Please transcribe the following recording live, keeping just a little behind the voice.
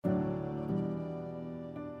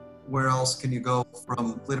where else can you go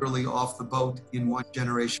from literally off the boat in one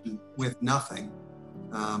generation with nothing?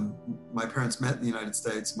 My parents met in the United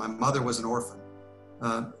States. My mother was an orphan.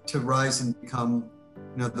 To rise and become,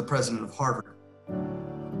 the president of Harvard.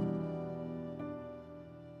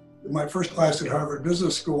 My first class at Harvard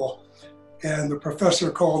Business School, and the professor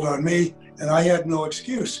called on me, and I had no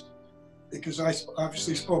excuse because I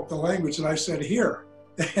obviously spoke the language, and I said, "Here."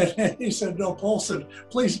 And he said, "No, Paulson,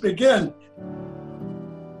 please begin."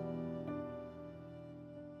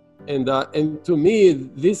 And to me,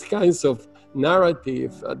 these kinds of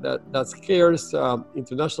narrative that scares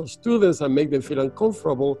international students and make them feel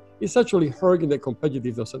uncomfortable is actually hurting the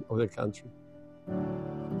competitiveness of the country.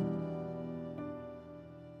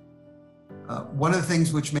 One of the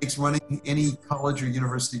things which makes running any college or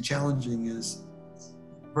university challenging is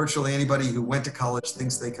virtually anybody who went to college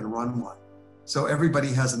thinks they can run one. So everybody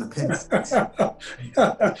has an opinion.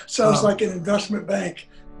 Sounds like an investment bank.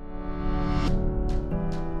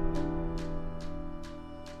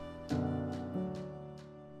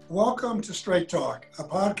 Welcome to Straight Talk, a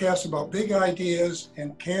podcast about big ideas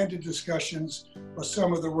and candid discussions with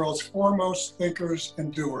some of the world's foremost thinkers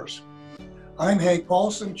and doers. I'm Hank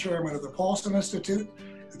Paulson, chairman of the Paulson Institute.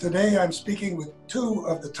 And today I'm speaking with two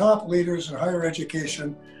of the top leaders in higher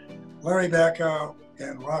education, Larry Bacow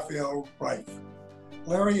and Rafael Reif.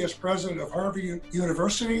 Larry is president of Harvard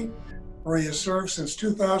University, where he has served since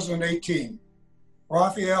 2018.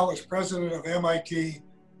 Rafael is president of MIT,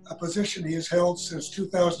 a position he has held since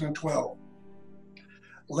 2012.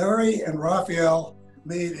 Larry and Rafael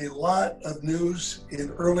made a lot of news in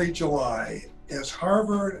early July as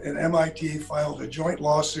Harvard and MIT filed a joint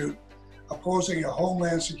lawsuit opposing a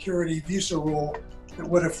Homeland Security visa rule that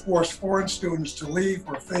would have forced foreign students to leave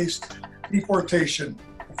or face deportation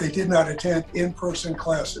if they did not attend in-person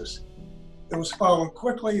classes. It was followed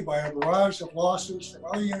quickly by a barrage of lawsuits from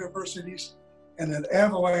other universities and an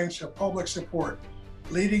avalanche of public support,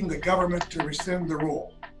 leading the government to rescind the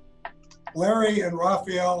rule. Larry and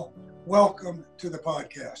Rafael, welcome to the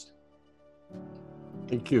podcast.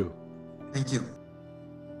 Thank you. Thank you.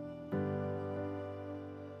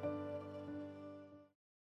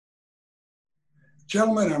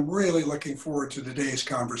 Gentlemen, I'm really looking forward to today's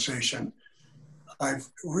conversation. I've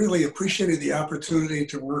really appreciated the opportunity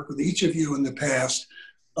to work with each of you in the past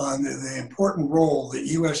on the important role that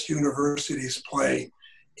U.S. universities play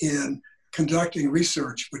in conducting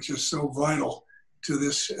research, which is so vital to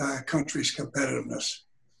this country's competitiveness.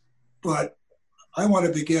 But I want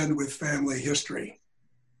to begin with family history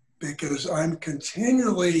because I'm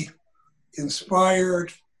continually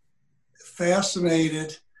inspired,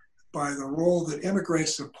 fascinated by the role that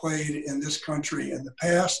immigrants have played in this country in the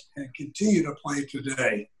past and continue to play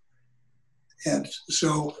today. And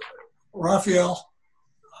so, Rafael,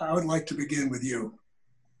 I would like to begin with you.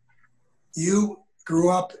 You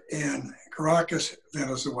grew up in Caracas,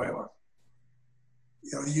 Venezuela.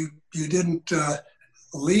 You didn't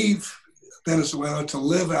leave Venezuela to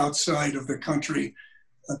live outside of the country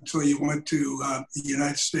until you went to the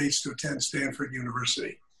United States to attend Stanford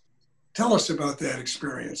University. Tell us about that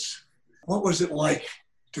experience. What was it like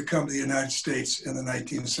to come to the United States in the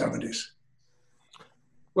 1970s?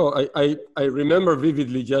 Well, I remember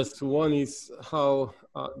vividly just one is how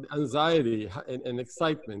anxiety and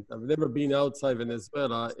excitement. I've never been outside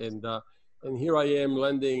Venezuela, and here I am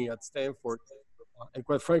landing at Stanford. And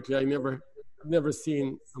quite frankly, I've never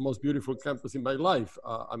seen the most beautiful campus in my life.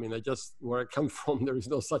 Where I come from, there is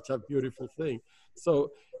no such a beautiful thing.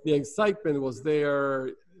 So the excitement was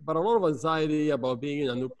there, but a lot of anxiety about being in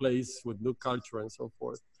a new place with new culture and so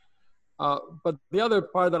forth. But the other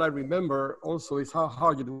part that I remember also is how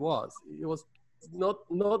hard it was. It was not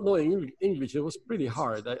knowing English. It was pretty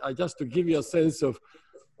hard. I just to give you a sense of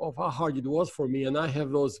how hard it was for me, and I have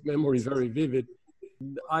those memories very vivid.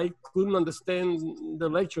 I couldn't understand the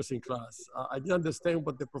lectures in class. I didn't understand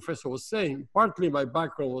what the professor was saying. Partly my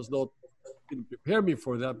background didn't prepare me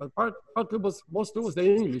for that, but partly mostly was the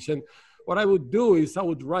English. And what I would do is I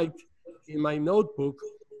would write in my notebook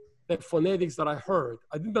the phonetics that I heard.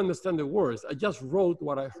 I didn't understand the words. I just wrote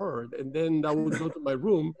what I heard. And then I would go to my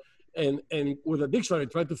room and with a dictionary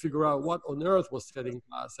try to figure out what on earth was said in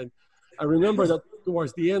class. And I remember that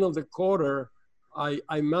towards the end of the quarter,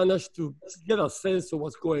 I managed to get a sense of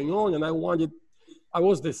what's going on. And I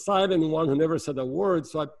was the silent one who never said a word.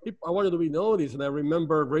 So I wanted to be noticed. And I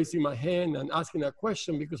remember raising my hand and asking a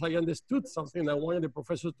question because I understood something. I wanted the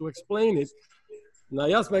professor to explain it. And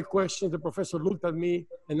I asked my question. The professor looked at me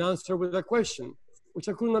and answered with a question, which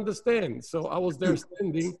I couldn't understand. So I was there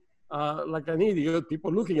standing like an idiot,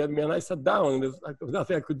 people looking at me, and I sat down, and there was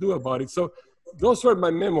nothing I could do about it. So those were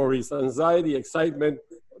my memories, anxiety, excitement,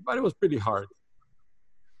 but it was pretty hard.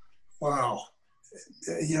 Wow.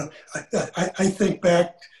 You know, I think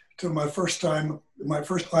back to my first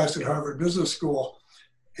class at Harvard Business School,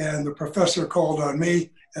 and the professor called on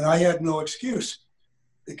me, and I had no excuse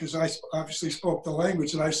because I obviously spoke the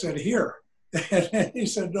language, and I said, here. And he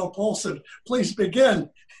said, no, Paulson, please begin.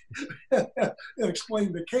 And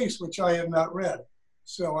explained the case, which I had not read.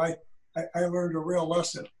 So I learned a real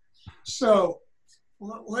lesson. So,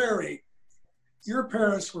 Larry, your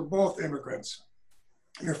parents were both immigrants.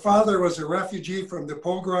 Your father was a refugee from the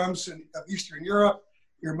pogroms of Eastern Europe.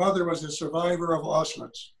 Your mother was a survivor of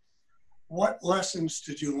Auschwitz. What lessons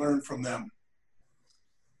did you learn from them?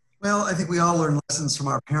 Well, I think we all learn lessons from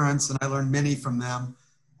our parents, and I learned many from them.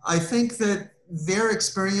 I think that their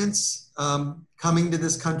experience coming to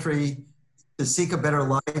this country to seek a better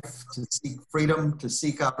life, to seek freedom, to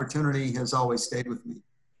seek opportunity has always stayed with me.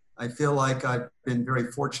 I feel like I've been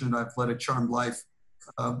very fortunate. I've led a charmed life.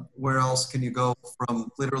 Where else can you go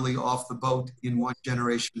from literally off the boat in one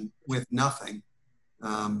generation with nothing?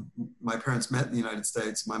 My parents met in the United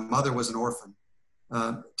States. My mother was an orphan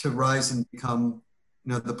to rise and become,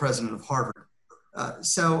 the president of Harvard.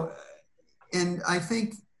 And I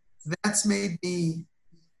think that's made me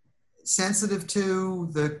sensitive to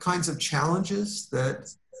the kinds of challenges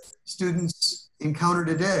that students encounter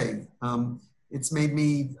today. It's made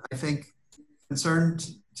me, I think,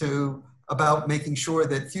 concerned about making sure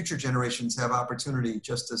that future generations have opportunity,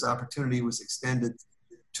 just as opportunity was extended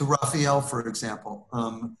to Raphael, for example,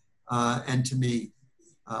 and to me.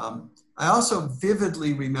 I also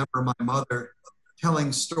vividly remember my mother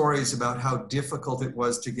telling stories about how difficult it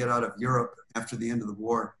was to get out of Europe after the end of the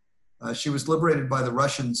war. She was liberated by the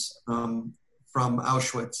Russians from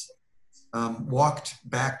Auschwitz, walked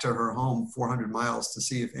back to her home 400 miles to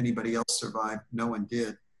see if anybody else survived. No one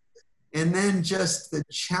did. And then just the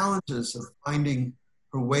challenges of finding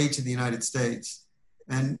her way to the United States.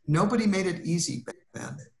 And nobody made it easy back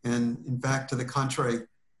then. And in fact, to the contrary,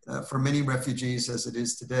 for many refugees as it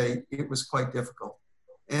is today, it was quite difficult.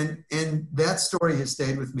 And that story has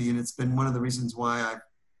stayed with me, and it's been one of the reasons why I've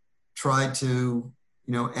tried to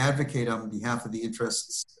advocate on behalf of the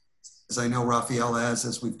interests, as I know Raphael has,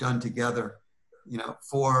 as we've done together,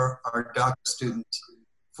 for our DACA students,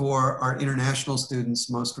 for our international students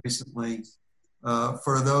most recently,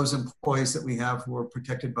 for those employees that we have who are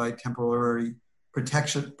protected by temporary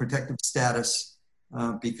protective status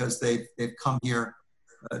because they've come here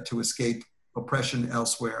to escape oppression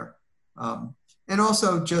elsewhere. And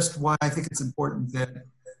also just why I think it's important that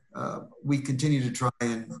we continue to try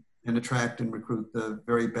and attract and recruit the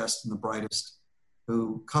very best and the brightest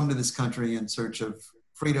who come to this country in search of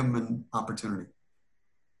freedom and opportunity.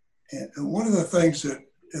 And one of the things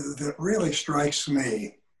that really strikes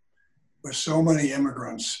me with so many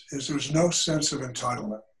immigrants is there's no sense of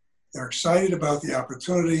entitlement. They're excited about the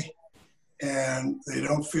opportunity and they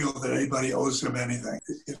don't feel that anybody owes them anything.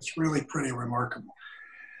 It's really pretty remarkable.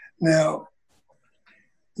 Now,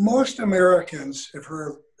 most Americans have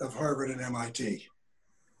heard of Harvard and MIT.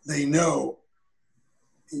 They know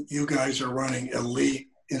you guys are running elite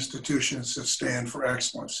institutions that stand for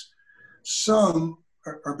excellence. Some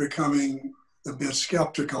are becoming a bit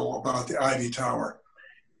skeptical about the Ivy Tower.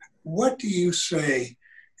 What do you say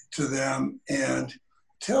to them? And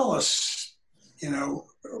tell us,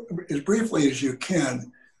 as briefly as you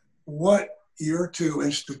can, what your two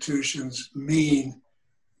institutions mean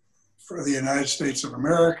for the United States of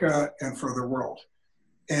America and for the world.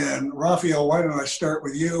 And Raphael, why don't I start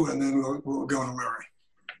with you, and then we'll go to Larry.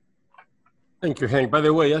 Thank you, Hank. By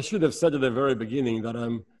the way, I should have said at the very beginning that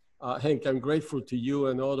Hank, I'm grateful to you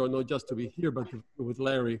and Odor, not just to be here, but with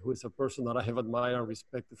Larry, who is a person that I have admired and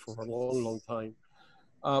respected for a long, long time.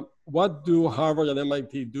 What do Harvard and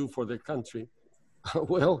MIT do for the country?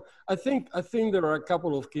 Well, I think there are a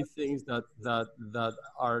couple of key things that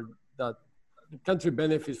the country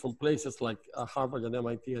benefits from places like Harvard and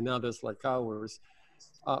MIT and others like ours.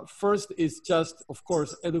 First is just, of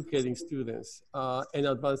course, educating students and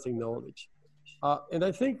advancing knowledge. And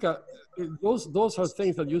I think those are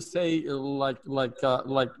things that you say like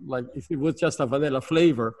if it was just a vanilla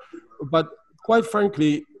flavor. But quite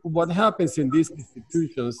frankly, what happens in these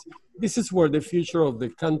institutions, this is where the future of the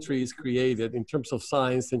country is created in terms of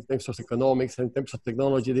science, in terms of economics, in terms of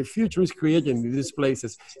technology. The future is created in these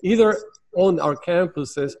places, either on our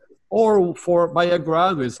campuses or by our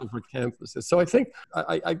graduates of our campuses. So I think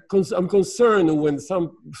I'm concerned when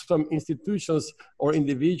some institutions or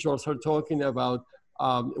individuals are talking about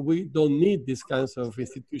we don't need these kinds of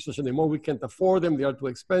institutions anymore. We can't afford them. They are too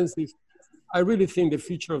expensive. I really think the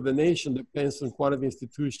future of the nation depends on quality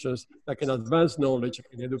institutions that can advance knowledge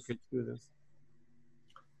and educate students.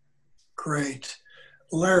 Great.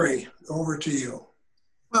 Larry, over to you.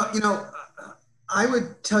 Well, I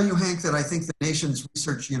would tell you, Hank, that I think the nation's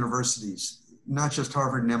research universities, not just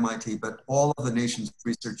Harvard and MIT, but all of the nation's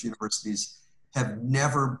research universities have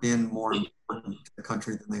never been more important to the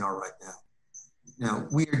country than they are right now. Now,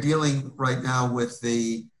 we are dealing right now with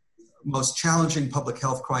the most challenging public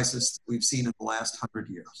health crisis we've seen in the last 100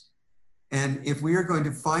 years. And if we are going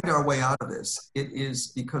to find our way out of this, it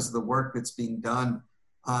is because of the work that's being done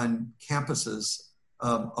on campuses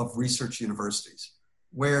of research universities,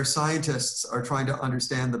 where scientists are trying to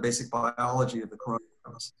understand the basic biology of the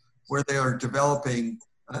coronavirus, where they are developing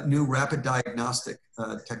new rapid diagnostic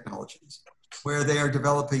technologies, where they are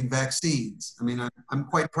developing vaccines. I mean, I'm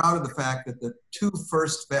quite proud of the fact that the two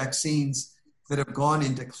first vaccines that have gone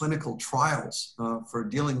into clinical trials for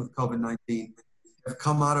dealing with COVID-19 have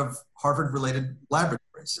come out of Harvard-related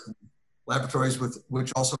laboratories with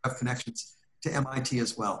which also have connections to MIT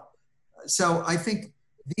as well. So I think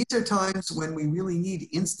these are times when we really need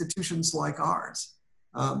institutions like ours.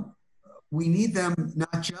 We need them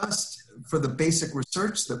not just for the basic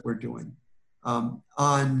research that we're doing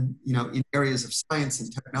on, in areas of science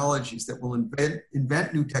and technologies that will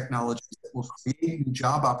invent new technologies that will create new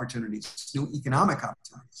job opportunities, new economic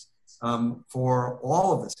opportunities for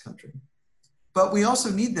all of this country. But we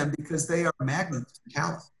also need them because they are magnets for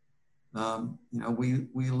talent.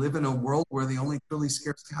 We live in a world where the only truly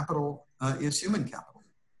scarce capital is human capital.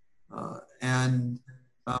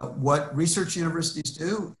 What research universities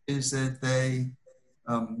do is that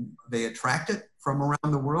they attract it from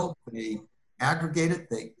around the world, they aggregate it,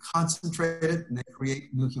 they concentrate it, and they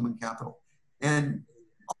create new human capital. And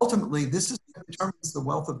ultimately, this is what determines the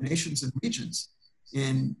wealth of nations and regions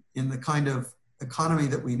in the kind of economy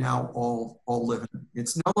that we now all live in.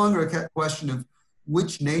 It's no longer a question of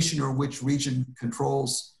which nation or which region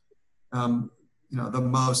controls the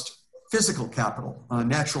most physical capital,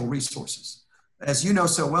 natural resources. As you know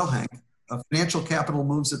so well, Hank, financial capital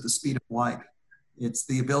moves at the speed of light. It's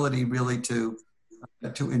the ability really to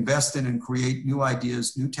invest in and create new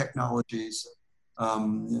ideas, new technologies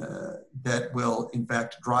that will in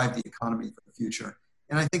fact drive the economy for the future.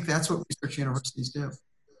 And I think that's what research universities do.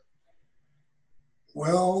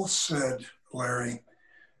 Well said, Larry.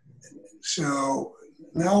 So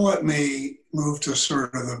now let me move to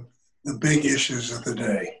sort of the big issues of the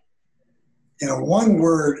day. One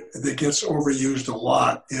word that gets overused a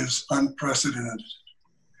lot is unprecedented.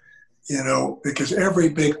 Because every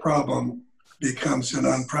big problem becomes an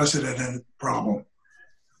unprecedented problem.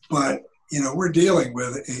 But, we're dealing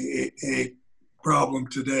with a problem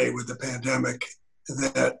today with the pandemic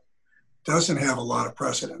that doesn't have a lot of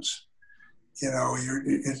precedents.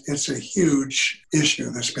 It's a huge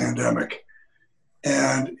issue, this pandemic.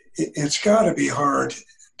 And it's got to be hard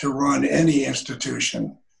to run any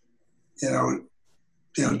institution, dealing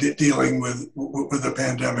with the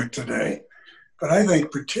pandemic today. But I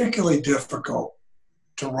think particularly difficult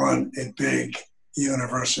to run a big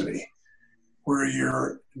university where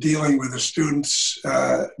you're dealing with the students'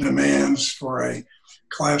 demands for a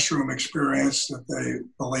classroom experience that they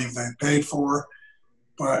believe they paid for,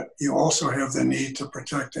 but you also have the need to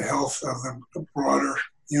protect the health of the broader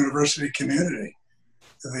university community,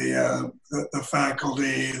 the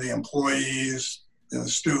faculty, the employees, the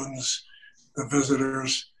students, the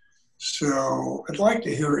visitors. So I'd like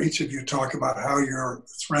to hear each of you talk about how you're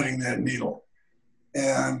threading that needle.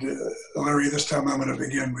 And Larry, this time I'm going to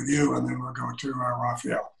begin with you, and then we'll go to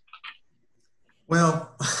Raphael.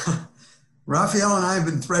 Well, Raphael and I have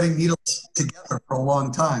been threading needles together for a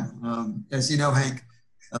long time. As you know, Hank,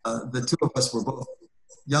 the two of us were both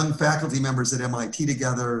young faculty members at MIT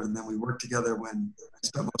together, and then we worked together when I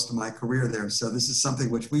spent most of my career there. So this is something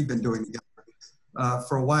which we've been doing together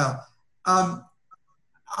for a while.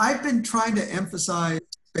 I've been trying to emphasize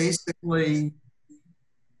basically,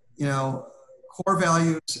 core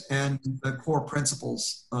values and the core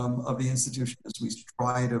principles of the institution as we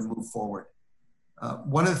try to move forward.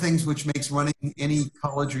 One of the things which makes running any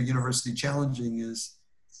college or university challenging is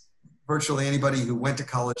virtually anybody who went to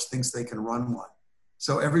college thinks they can run one.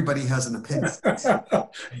 So everybody has an opinion.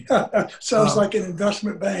 Sounds like an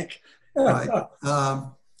investment bank. Right.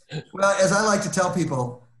 Well, as I like to tell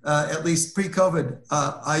people, at least pre-COVID,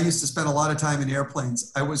 I used to spend a lot of time in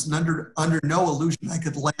airplanes. I was under no illusion I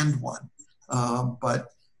could land one. But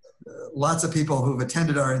lots of people who've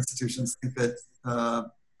attended our institutions think that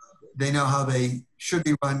they know how they should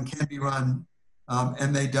be run, can be run,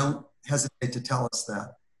 and they don't hesitate to tell us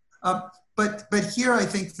that. But here I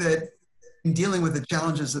think that in dealing with the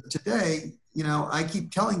challenges of today, I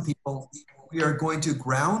keep telling people we are going to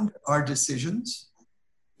ground our decisions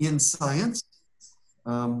in science.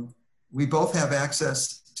 We both have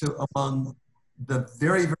access to among the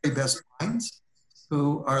very, very best minds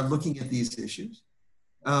who are looking at these issues.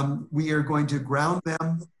 We are going to ground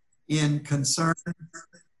them in concern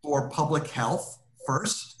for public health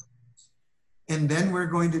first, and then we're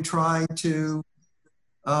going to try to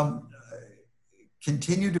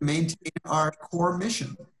continue to maintain our core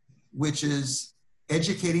mission, which is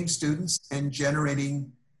educating students and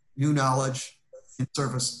generating new knowledge in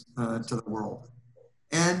service to the world.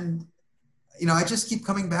 And, you know, I just keep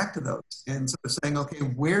coming back to those and sort of saying, okay,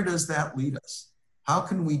 where does that lead us? How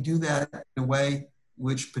can we do that in a way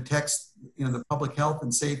which protects, you know, the public health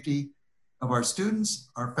and safety of our students,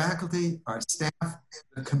 our faculty, our staff,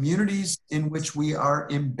 the communities in which we are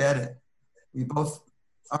embedded? We both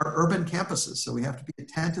are urban campuses, so we have to be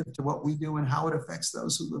attentive to what we do and how it affects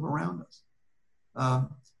those who live around us.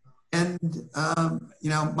 You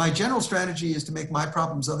know, my general strategy is to make my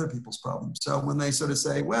problems other people's problems. So when they sort of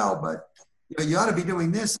say, well, but you know, you ought to be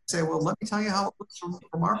doing this, I say, well, let me tell you how it looks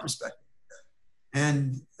from our perspective.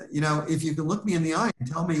 And, you know, if you can look me in the eye and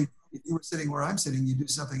tell me if you were sitting where I'm sitting, you do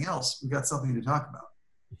something else, we've got something to talk about.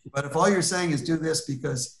 But if all you're saying is do this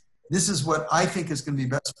because this is what I think is going to be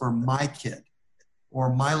best for my kid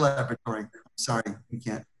or my laboratory, sorry, we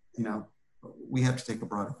can't, you know, we have to take a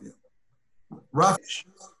broader view. Raf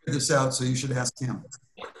figured this out, so you should ask him.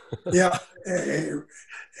 Yeah.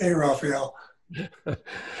 Hey, Raphael.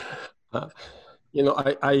 You know,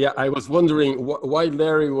 I was wondering why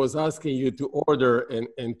Larry was asking you to order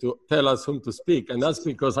and to tell us whom to speak. And that's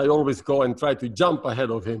because I always go and try to jump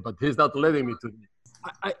ahead of him, but he's not letting me to.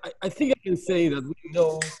 I think I can say that we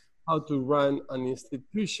know how to run an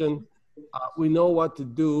institution. We know what to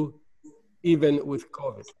do even with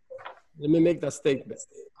COVID. Let me make that statement.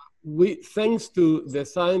 Thanks to the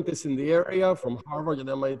scientists in the area from Harvard and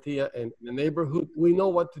MIT and the neighborhood, we know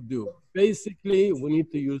what to do. Basically, we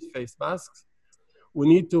need to use face masks. We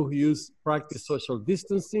need to practice social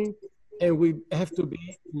distancing, and we have to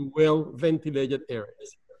be in well-ventilated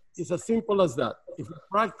areas. It's as simple as that. If we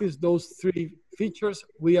practice those three features,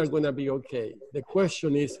 we are going to be okay. The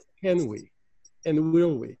question is, can we and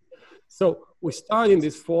will we? So we start in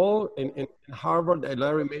this fall in Harvard, and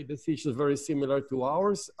Larry made decisions very similar to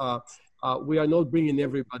ours. We are not bringing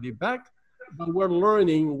everybody back, but we're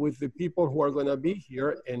learning with the people who are going to be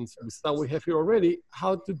here, and some we have here already,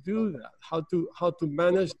 how to do that, how to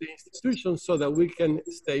manage the institution so that we can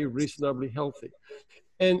stay reasonably healthy.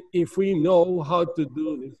 And if we know how to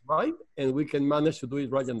do this right, and we can manage to do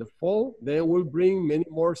it right in the fall, then we'll bring many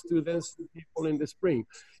more students, people in the spring.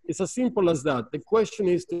 It's as simple as that. The question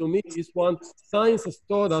is, to me, is one, science has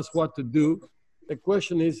taught us what to do. The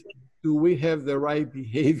question is, do we have the right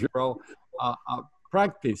behavioral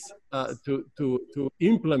practice to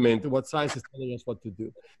implement what science is telling us what to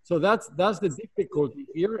do? So that's the difficulty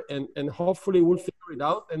here, and hopefully we'll figure it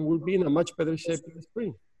out and we'll be in a much better shape in the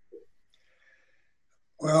spring.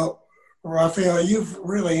 Well, Raphael, you've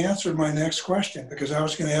really answered my next question, because I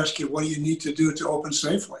was going to ask you, what do you need to do to open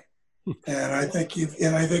safely? And I think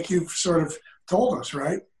you've sort of told us,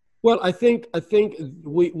 right? Well, I think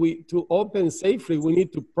we to open safely, we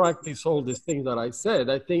need to practice all these things that I said.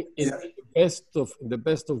 I think in the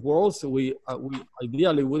best of worlds, we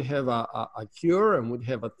ideally would have a cure, and we'd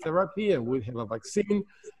have a therapy, and we'd have a vaccine,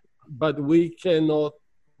 but we cannot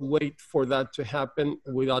wait for that to happen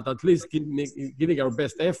without at least giving our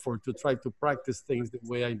best effort to try to practice things the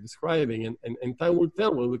way I'm describing, and time will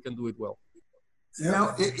tell when we can do it well. You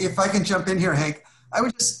know, if I can jump in here, Hank, I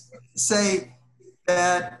would just say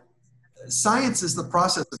that science is the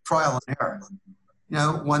process of trial and error. You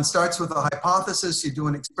know, one starts with a hypothesis, you do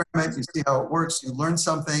an experiment, you see how it works, you learn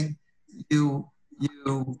something, you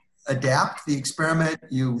adapt the experiment,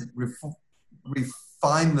 you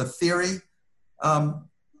refine the theory.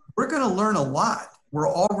 We're going to learn a lot. We're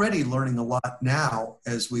already learning a lot now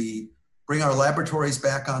as we bring our laboratories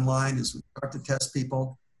back online, as we start to test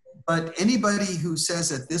people. But anybody who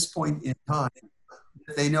says at this point in time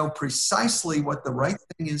that they know precisely what the right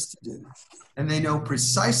thing is to do, and they know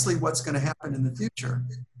precisely what's going to happen in the future,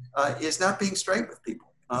 is not being straight with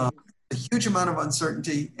people. A huge amount of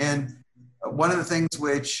uncertainty. And one of the things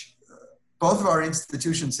which both of our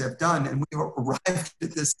institutions have done, and we arrived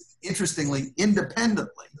at this interestingly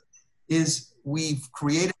independently, is we've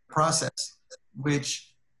created a process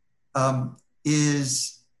which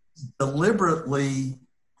is deliberately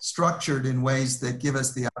structured in ways that give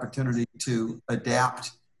us the opportunity to adapt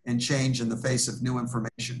and change in the face of new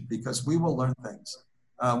information, because we will learn things.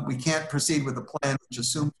 We can't proceed with a plan which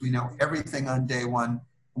assumes we know everything on day one,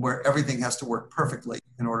 where everything has to work perfectly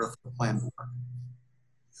in order for the plan to work.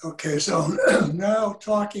 Okay, so now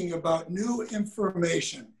talking about new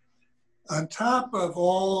information. on top of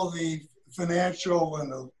all the financial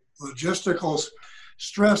and the logistical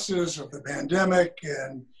stresses of the pandemic,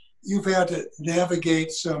 and you've had to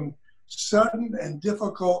navigate some sudden and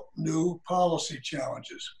difficult new policy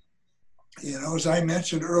challenges. You know, as I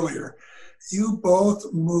mentioned earlier, you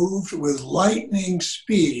both moved with lightning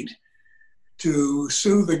speed to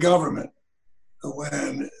sue the government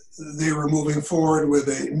when they were moving forward with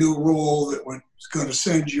a new rule that was going to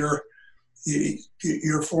send your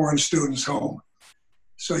foreign students home.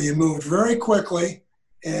 So you moved very quickly,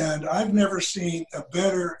 and I've never seen a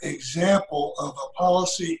better example of a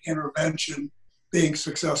policy intervention being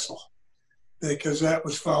successful, because that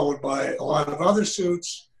was followed by a lot of other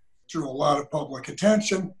suits, drew a lot of public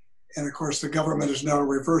attention, and of course the government has now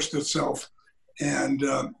reversed itself, and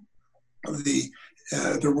the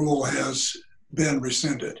rule has been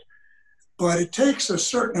rescinded. But it takes a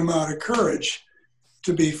certain amount of courage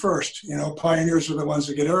to be first. You know, pioneers are the ones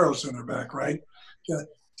that get arrows in their back, right?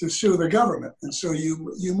 To sue the government. And so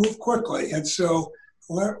you move quickly. And so,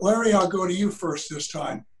 Larry, I'll go to you first this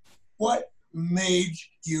time. What made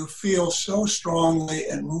you feel so strongly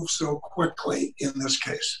and move so quickly in this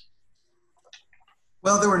case?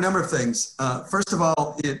 Well, there were a number of things. First of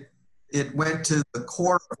all, it went to the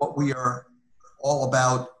core of what we are all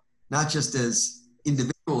about, not just as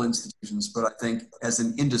individual institutions, but I think as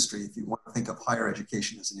an industry, if you want to think of higher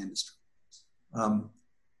education as an industry.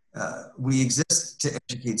 We exist to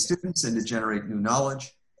educate students and to generate new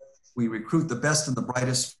knowledge. We recruit the best and the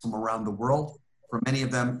brightest from around the world. For many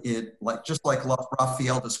of them, just like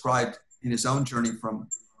Raphael described in his own journey from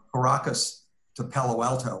Caracas to Palo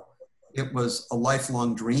Alto, it was a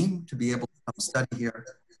lifelong dream to be able to come study here.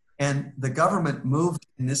 And the government moved,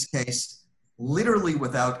 in this case, literally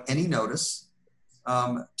without any notice,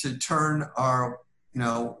 to turn our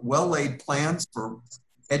well-laid plans for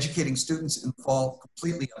educating students in the fall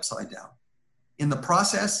completely upside down. In the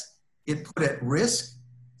process, it put at risk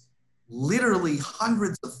literally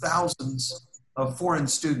hundreds of thousands of foreign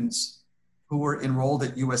students who were enrolled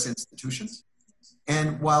at US institutions.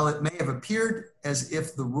 And while it may have appeared as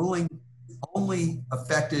if the ruling only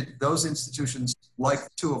affected those institutions like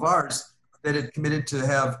two of ours that had committed to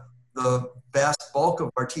have the vast bulk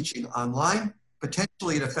of our teaching online,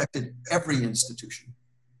 potentially it affected every institution.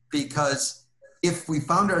 Because if we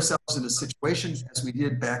found ourselves in a situation, as we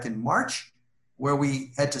did back in March, where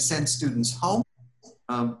we had to send students home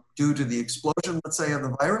due to the explosion, let's say, of the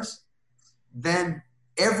virus, then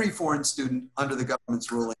every foreign student under the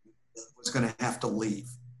government's ruling was going to have to leave.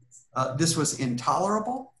 This was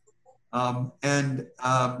intolerable. And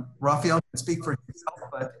Raphael can speak for himself,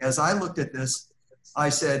 but as I looked at this, I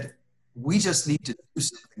said, we just need to do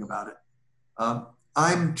something about it.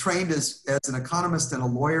 I'm trained as an economist and a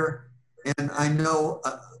lawyer, and I know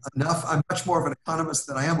enough. I'm much more of an economist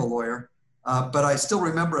than I am a lawyer, but I still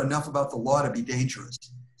remember enough about the law to be dangerous.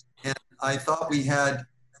 And I thought we had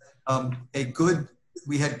good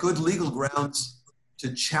legal grounds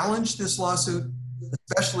to challenge this lawsuit,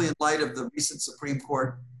 especially in light of the recent Supreme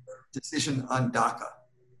Court decision on DACA.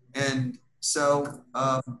 And so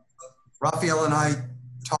Raphael and I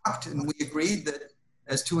talked, and we agreed that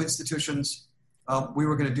as two institutions, we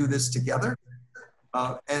were going to do this together.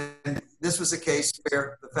 And this was a case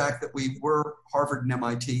where the fact that we were Harvard and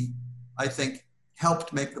MIT, I think,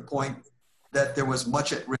 helped make the point that there was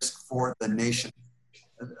much at risk for the nation.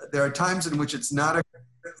 There are times in which it's not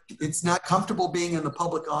comfortable being in the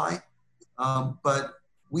public eye, but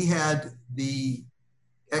we had the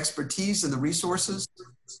expertise and the resources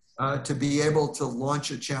to be able to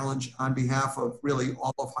launch a challenge on behalf of really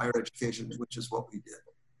all of higher education, which is what we did.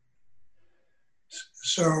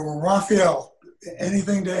 So, Raphael,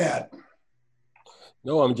 anything to add?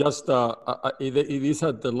 No, I'm just, it is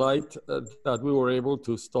a delight that we were able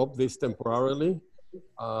to stop this temporarily.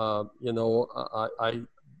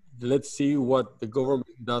 Let's see what the government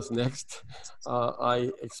does next.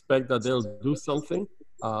 I expect that they'll do something,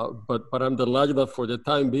 but I'm delighted that for the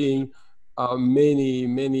time being, how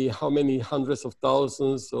many hundreds of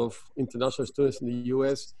thousands of international students in the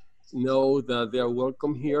US know that they are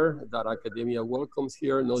welcome here, that academia welcomes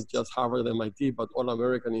here, not just Harvard, MIT, but all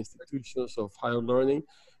American institutions of higher learning.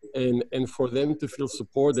 And for them to feel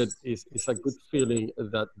supported is a good feeling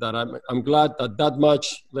that I'm glad that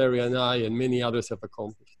much Larry and I and many others have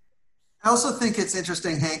accomplished. I also think it's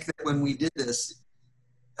interesting, Hank, that when we did this,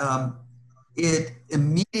 it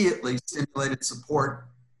immediately stimulated support,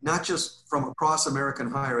 not just from across American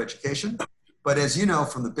higher education, but as you know,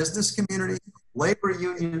 from the business community, labor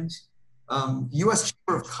unions, U.S.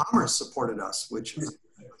 Chamber of Commerce supported us, which is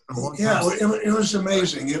it was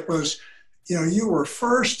amazing. It was, you were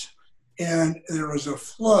first and there was a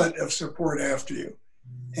flood of support after you.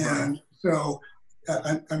 And so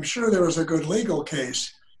I'm sure there was a good legal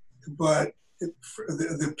case, but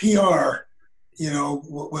the PR,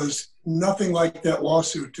 was nothing like that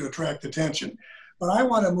lawsuit to attract attention. But I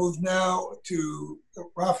want to move now to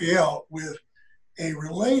Raphael with a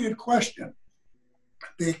related question,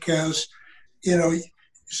 because,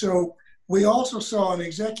 so we also saw an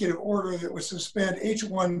executive order that would suspend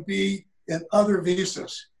H-1B and other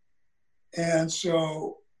visas. And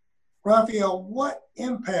so, Raphael, what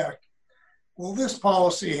impact will this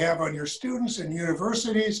policy have on your students and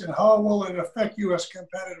universities, and how will it affect U.S.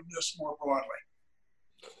 competitiveness more broadly?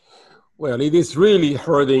 Well, it is really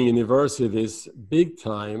hurting universities big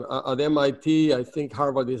time. At MIT, I think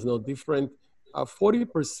Harvard is no different.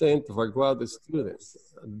 40% of our graduate students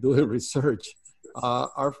doing research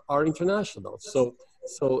are international. So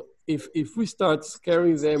if we start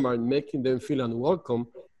scaring them and making them feel unwelcome,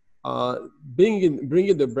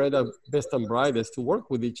 bringing the best and brightest to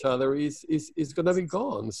work with each other is going to be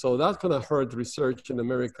gone. So that's going to hurt research in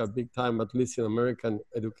America big time, at least in American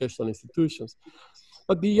educational institutions.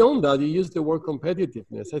 But beyond that, you use the word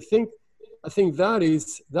competitiveness. I think that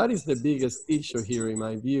is the biggest issue here, in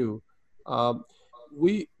my view.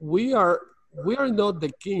 We are not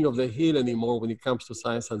the king of the hill anymore when it comes to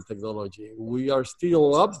science and technology. We are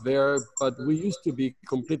still up there, but we used to be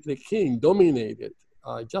completely king, dominated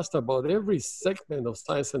just about every segment of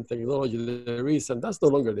science and technology there is, and that's no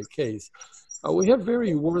longer the case. We have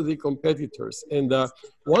very worthy competitors, and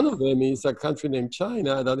one of them is a country named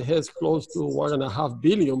China that has close to 1.5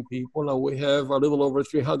 billion people, and we have a little over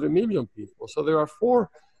 300 million people. So there are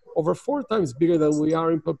over four times bigger than we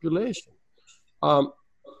are in population.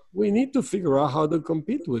 We need to figure out how to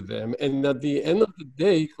compete with them, and at the end of the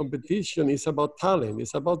day, competition is about talent,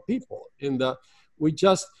 it's about people, and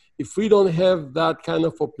if we don't have that kind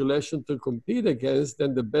of population to compete against,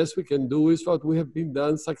 then the best we can do is what we have been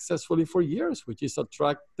done successfully for years, which is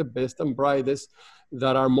attract the best and brightest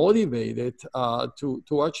that are motivated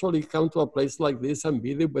to actually come to a place like this and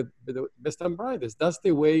be the best and brightest. That's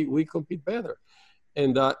the way we compete better.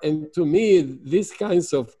 And to me, these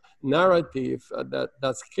kinds of narrative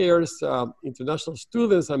that scares international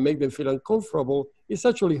students and make them feel uncomfortable is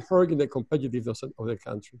actually hurting the competitiveness of the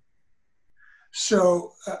country.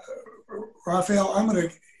 So, Raphael, I'm going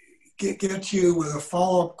to get you with a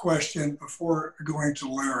follow-up question before going to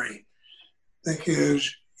Larry,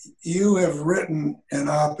 because you have written an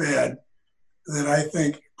op-ed that I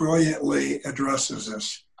think brilliantly addresses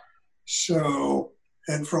this. So,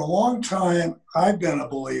 and for a long time, I've been a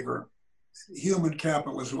believer human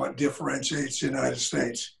capital is what differentiates the United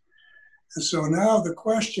States. And so now the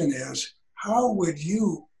question is, how would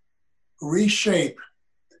you reshape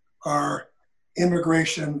our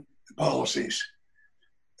immigration policies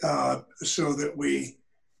so that we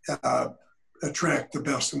attract the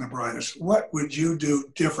best and the brightest? What would you do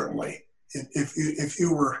differently if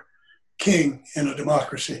you were king in a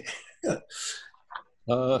democracy?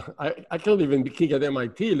 I can't even be king at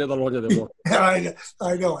MIT, let alone at the world.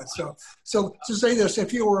 I know it. So to say this,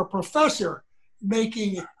 if you were a professor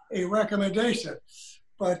making a recommendation,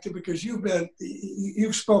 but because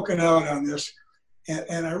you've spoken out on this,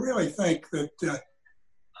 and I really think that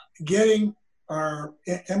getting our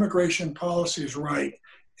immigration policies right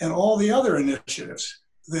and all the other initiatives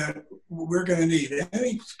that we're going to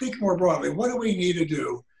need. Speak more broadly, what do we need to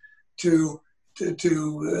do to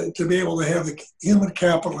be able to have the human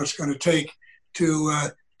capital it's going to take to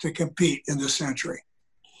compete in this century?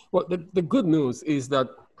 Well, the good news is that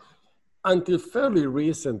until fairly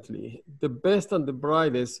recently, the best and the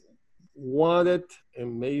brightest wanted,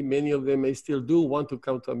 and many of them may still do, want to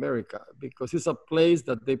come to America because it's a place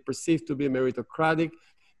that they perceive to be meritocratic.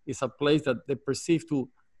 It's a place that they perceive to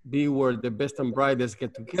be where the best and brightest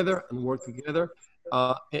get together and work together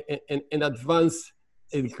and advance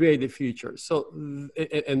and create a future. So,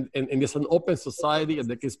 and it's an open society and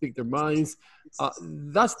they can speak their minds.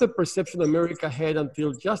 That's the perception America had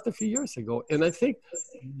until just a few years ago. And I think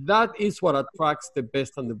that is what attracts the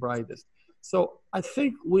best and the brightest. So I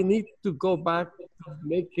think we need to go back to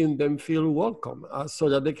making them feel welcome so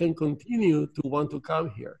that they can continue to want to come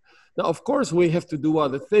here. Now, of course, we have to do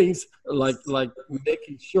other things like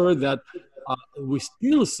making sure that we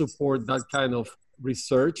still support that kind of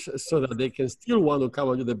research so that they can still want to come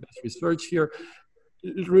and do the best research here.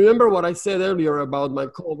 Remember what I said earlier about my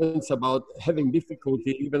comments about having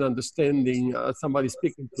difficulty even understanding somebody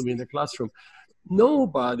speaking to me in the classroom.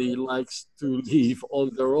 Nobody likes to live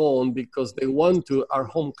on their own because they want to our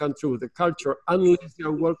home country with the culture unless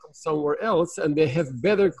they're welcome somewhere else and they have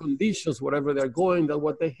better conditions wherever they're going than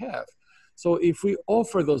what they have. So if we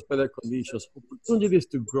offer those better conditions, opportunities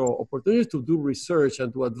to grow, opportunities to do research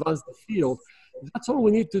and to advance the field, that's all we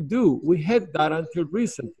need to do. We had that until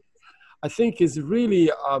recently. I think it's really,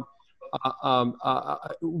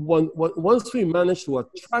 once we manage to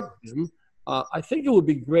attract them, I think it would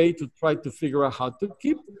be great to try to figure out how to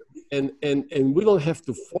keep them. And we don't have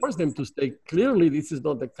to force them to stay. Clearly, this is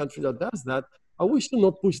not the country that does that. I wish to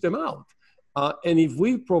not push them out. And if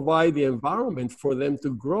we provide the environment for them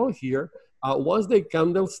to grow here, once they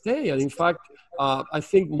come, they'll stay. And in fact, I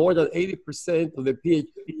think more than 80% of the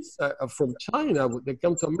PhDs from China, they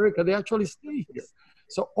come to America, they actually stay here.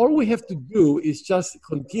 So all we have to do is just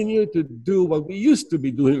continue to do what we used to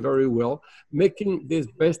be doing very well, making these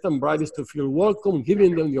best and brightest to feel welcome,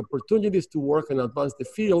 giving them the opportunities to work and advance the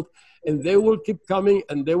field, and they will keep coming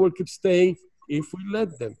and they will keep staying if we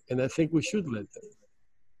let them. And I think we should let them.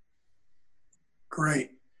 Great.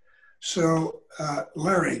 So,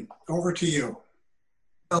 Larry, over to you.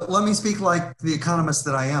 Well, let me speak like the economist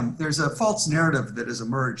that I am. There's a false narrative that has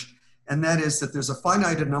emerged, and that is that there's a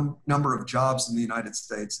finite number of jobs in the United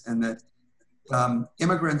States, and that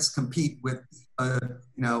immigrants compete with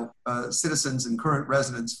citizens and current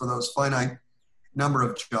residents for those finite number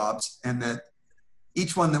of jobs, and that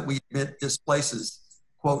each one that we admit displaces,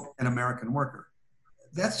 quote, an American worker.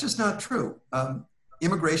 That's just not true.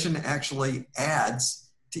 Immigration actually adds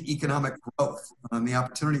to economic growth, the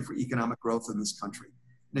opportunity for economic growth in this country.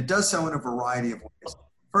 And it does so in a variety of ways.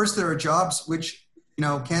 First, there are jobs which,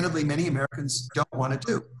 candidly, many Americans don't want to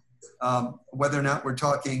do. Whether or not we're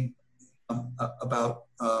talking about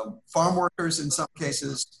farm workers in some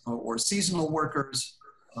cases, or seasonal workers,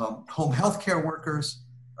 home healthcare workers.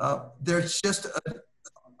 There's just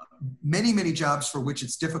many, many jobs for which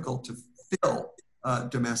it's difficult to fill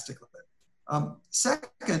domestically.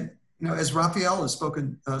 Second, as Raphael has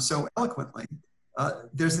spoken so eloquently,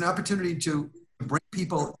 there's an opportunity to bring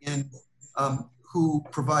people in who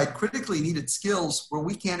provide critically needed skills where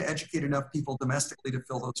we can't educate enough people domestically to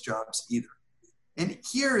fill those jobs either. And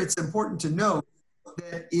here it's important to note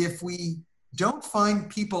that if we don't find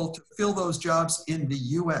people to fill those jobs in the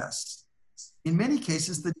US, in many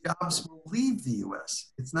cases, the jobs will leave the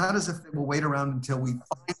US. It's not as if they will wait around until we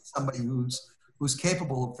find somebody who's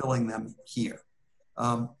capable of filling them here.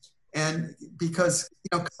 And because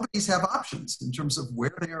companies have options in terms of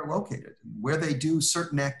where they are located, and where they do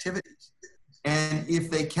certain activities. And if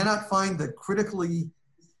they cannot find the critical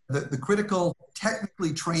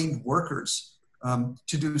technically trained workers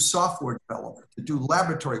to do software development, to do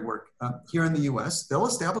laboratory work here in the US, they'll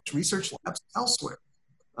establish research labs elsewhere.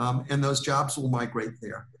 And those jobs will migrate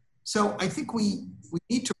there. So I think we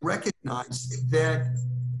need to recognize that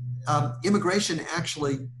immigration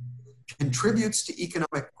actually contributes to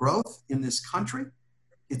economic growth in this country.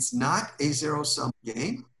 It's not a zero-sum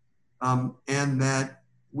game, and that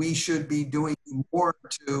we should be doing more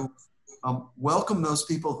to welcome those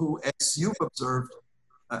people who, as you've observed,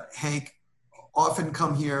 Hank, often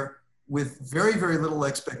come here with very, very little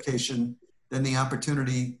expectation than the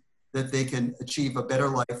opportunity that they can achieve a better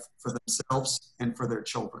life for themselves and for their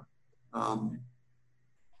children.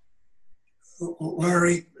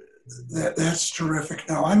 Larry, that's terrific.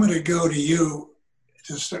 Now I'm going to go to you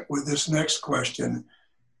to start with this next question,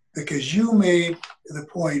 because you made the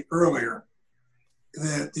point earlier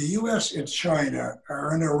that the US and China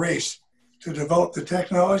are in a race to develop the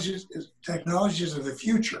technologies of the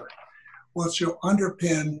future, which will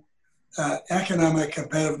underpin economic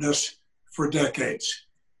competitiveness for decades.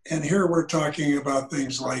 And here we're talking about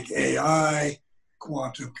things like AI,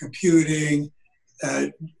 quantum computing,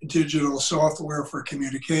 digital software for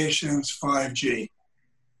communications, 5G.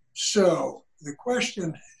 So the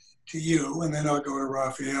question to you, and then I'll go to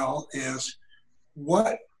Raphael, is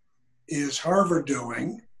what is Harvard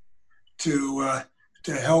doing to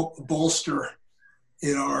help bolster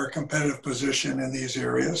our competitive position in these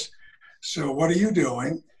areas? So what are you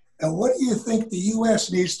doing? And what do you think the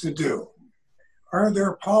US needs to do? Are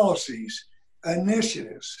there policies,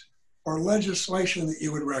 initiatives, or legislation that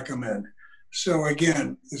you would recommend? So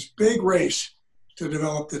again, this big race to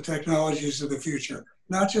develop the technologies of the future,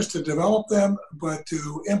 not just to develop them, but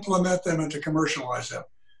to implement them and to commercialize them.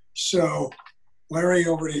 So Larry,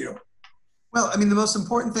 over to you. Well, I mean, the most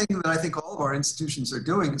important thing that I think all of our institutions are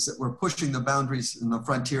doing is that we're pushing the boundaries and the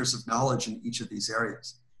frontiers of knowledge in each of these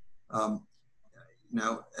areas.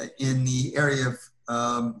 In the area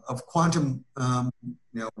of quantum,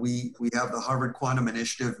 we have the Harvard Quantum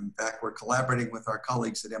Initiative. In fact, we're collaborating with our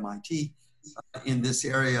colleagues at MIT in this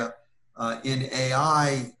area. In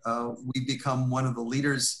AI, we've become one of the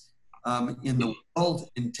leaders in the world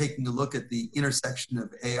in taking a look at the intersection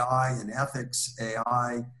of AI and ethics,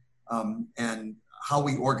 AI and how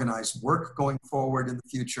we organize work going forward in the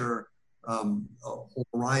future, a whole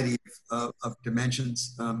variety of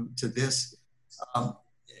dimensions to this.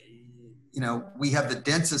 We have the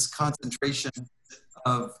densest concentration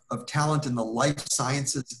of talent in the life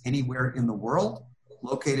sciences anywhere in the world,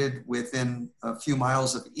 located within a few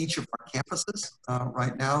miles of each of our campuses.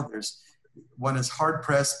 Right now, one is hard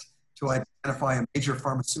pressed to identify a major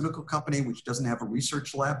pharmaceutical company which doesn't have a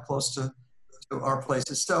research lab close to our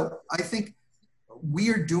places. So I think we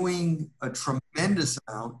are doing a tremendous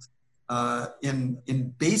amount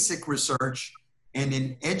in basic research and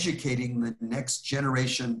in educating the next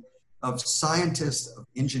generation of scientists, of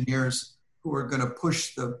engineers who are going to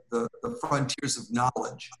push the frontiers of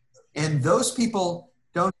knowledge. And those people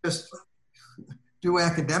don't just do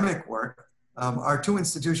academic work. Our two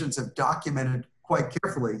institutions have documented quite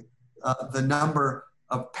carefully the number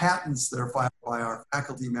of patents that are filed by our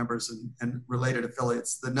faculty members and related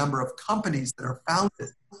affiliates, the number of companies that are founded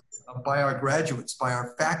by our graduates, by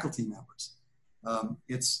our faculty members.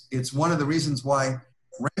 It's one of the reasons why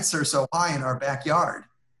rents are so high in our backyard,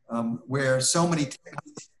 where so many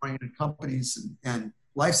technology-oriented companies and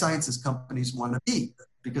life sciences companies want to be,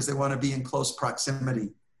 because they want to be in close proximity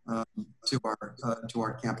to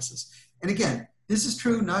our campuses. And again, this is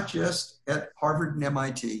true not just at Harvard and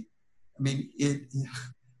MIT. I mean,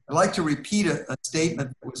 I'd like to repeat a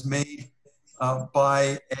statement that was made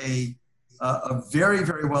by a very,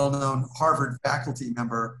 very well-known Harvard faculty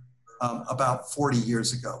member about 40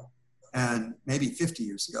 years ago, and maybe 50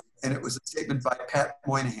 years ago. And it was a statement by Pat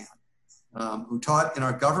Moynihan, who taught in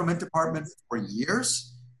our government department for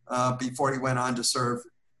years before he went on to serve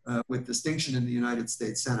with distinction in the United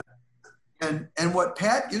States Senate. And what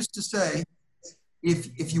Pat used to say,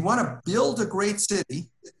 if you want to build a great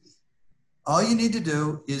city, all you need to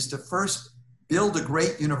do is to first build a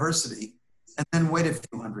great university and then wait a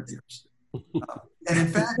few hundred years. And in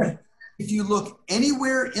fact, if you look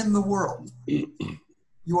anywhere in the world,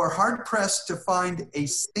 you are hard pressed to find a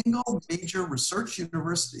single major research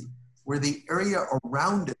university where the area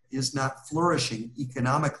around it is not flourishing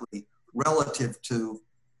economically relative to,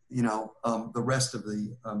 the rest of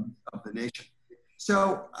the nation.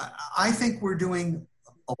 So I think we're doing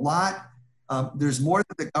a lot. There's more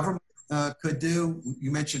that the government could do.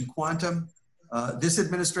 You mentioned quantum. This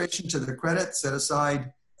administration, to their credit, set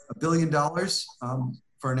aside $1 billion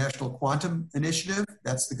for a national quantum initiative.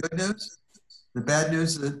 That's the good news. The bad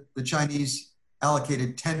news is that the Chinese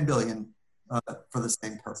allocated $10 billion for the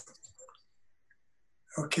same purpose.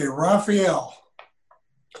 Okay, Raphael.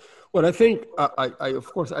 Well, I think I of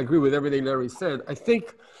course agree with everything Larry said. I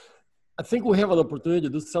think we have an opportunity to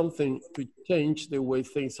do something to change the way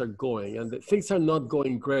things are going, and things are not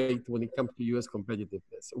going great when it comes to U.S.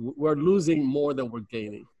 competitiveness. We're losing more than we're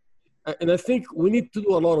gaining, and I think we need to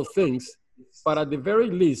do a lot of things, but at the very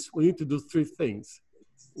least, we need to do three things.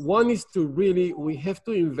 One is we have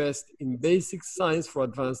to invest in basic science for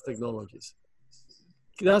advanced technologies.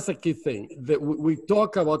 That's a key thing. That we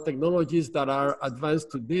talk about technologies that are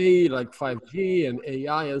advanced today, like 5G and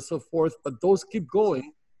AI and so forth, but those keep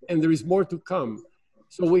going and there is more to come.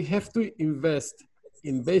 So we have to invest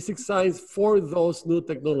in basic science for those new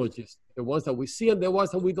technologies, the ones that we see and the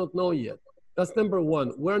ones that we don't know yet. That's number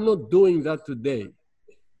one. We're not doing that today.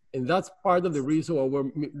 And that's part of the reason why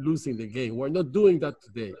we're losing the game. We're not doing that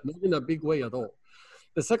today, not in a big way at all.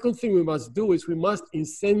 The second thing we must do is we must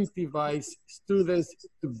incentivize students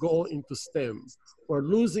to go into STEM. We're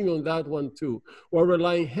losing on that one too. We're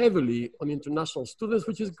relying heavily on international students,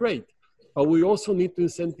 which is great. But we also need to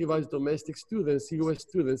incentivize domestic students, US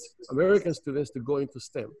students, American students to go into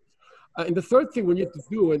STEM. And the third thing we need to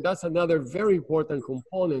do, and that's another very important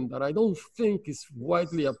component that I don't think is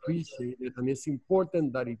widely appreciated, and it's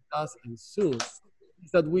important that it does and soon,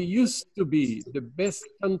 is that we used to be the best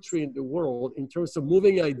country in the world in terms of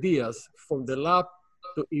moving ideas from the lab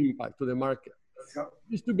to impact, to the market. We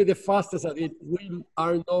used to be the fastest at it. We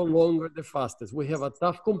are no longer the fastest. We have a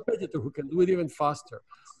tough competitor who can do it even faster.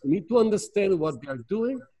 We need to understand what they are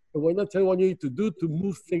doing, and we're not telling what you need to do to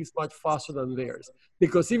move things much faster than theirs.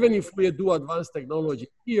 Because even if we do advanced technology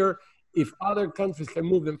here, if other countries can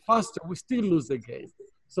move them faster, we still lose the game.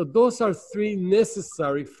 So those are three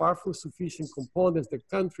necessary, far from sufficient components the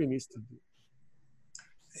country needs to do.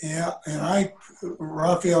 Yeah, and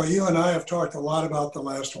Raphael, you and I have talked a lot about the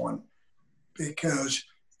last one, because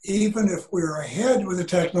even if we're ahead with the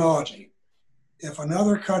technology, if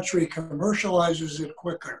another country commercializes it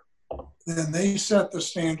quicker, then they set the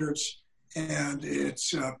standards, and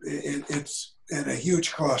it's at a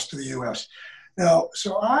huge cost to the U.S. Now,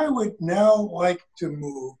 so I would now like to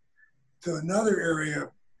move to another area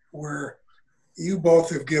where, you both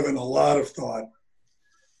have given a lot of thought.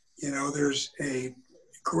 You know, there's a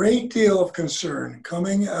great deal of concern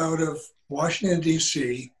coming out of Washington,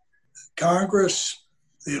 D.C., Congress,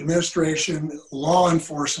 the administration, law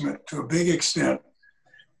enforcement to a big extent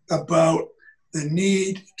about the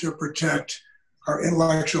need to protect our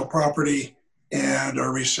intellectual property and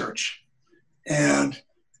our research. And,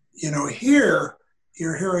 you know, here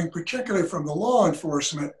you're hearing, particularly from the law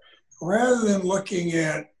enforcement, rather than looking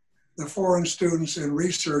at the foreign students and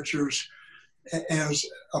researchers as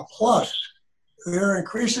a plus, they're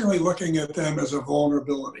increasingly looking at them as a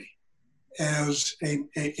vulnerability, as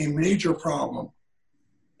a major problem.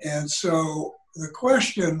 And so the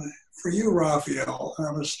question for you, Raphael, and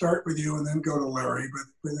I'm going to start with you and then go to Larry,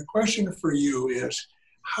 but the question for you is,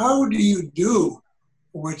 how do you do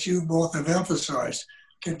what you both have emphasized,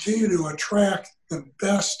 continue to attract the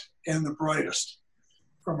best and the brightest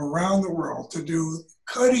from around the world to do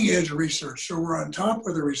cutting edge research so we're on top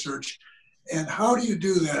of the research? And how do you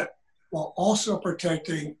do that while also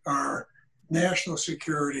protecting our national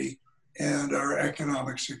security and our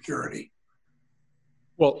economic security?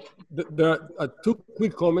 Well, there are two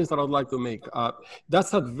quick comments that I'd like to make.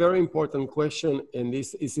 That's a very important question, and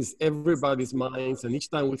this is everybody's minds. And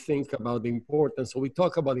each time we think about the importance, so we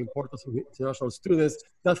talk about the importance of international students,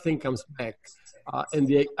 that thing comes back. And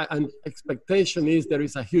the expectation is there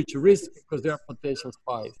is a huge risk because there are potential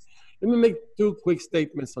spies. Let me make two quick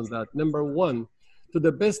statements on that. Number one, to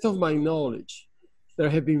the best of my knowledge, there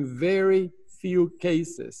have been very few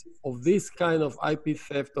cases of this kind of IP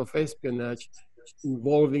theft, of espionage,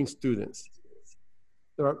 involving students.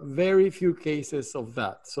 There are very few cases of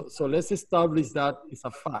that. So let's establish that is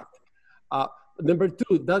a fact. Number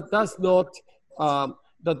two, that does not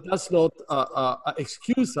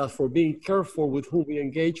excuse us for being careful with who we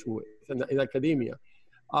engage with in academia.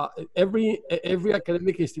 Every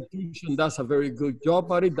academic institution does a very good job,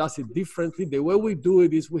 but it does it differently. The way we do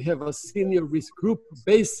it is we have a senior risk group.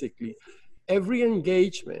 Basically, every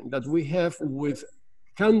engagement that we have with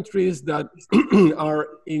countries that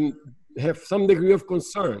have some degree of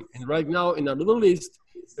concern. And right now in our little list,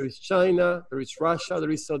 there is China, there is Russia,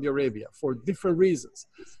 there is Saudi Arabia for different reasons.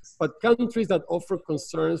 But countries that offer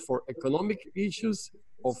concerns for economic issues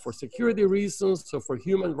or for security reasons or for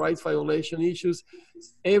human rights violation issues,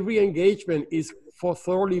 every engagement is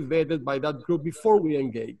thoroughly vetted by that group before we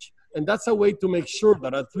engage. And that's a way to make sure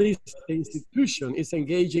that at least the institution is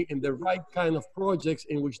engaging in the right kind of projects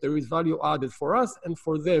in which there is value added for us and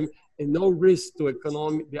for them, and no risk to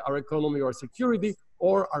our economy or security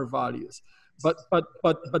or our values. But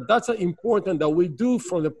that's important that we do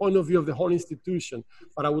from the point of view of the whole institution.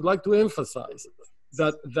 But I would like to emphasize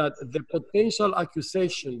that the potential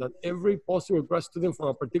accusation that every possible grad student from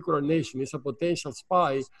a particular nation is a potential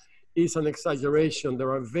spy is an exaggeration.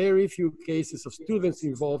 There are very few cases of students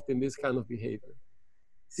involved in this kind of behavior.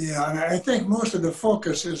 Yeah, and I think most of the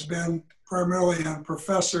focus has been primarily on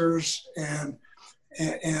professors and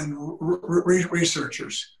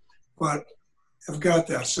researchers, but I've got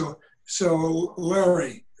that. So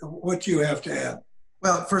Larry, what do you have to add?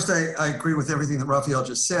 Well, first, I agree with everything that Raphael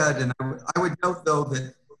just said, and I would note, though,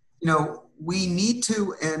 that, you know, we need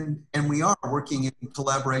to, and we are working in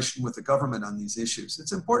collaboration with the government on these issues.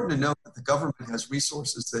 It's important to note that the government has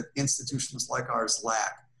resources that institutions like ours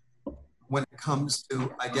lack when it comes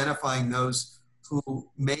to identifying those who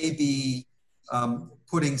may be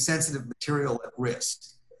putting sensitive material at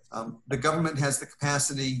risk. The government has the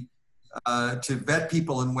capacity to vet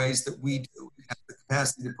people in ways that we do. It has the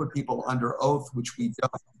capacity to put people under oath, which we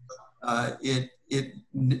don't.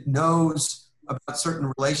 It knows about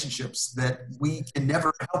certain relationships that we can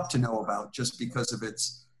never help to know about just because of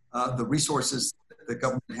its the resources that the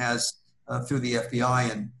government has through the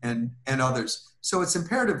FBI and others. So it's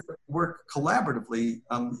imperative to work collaboratively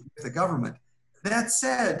with the government. That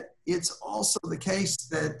said, it's also the case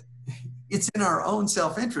that it's in our own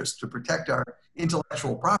self-interest to protect our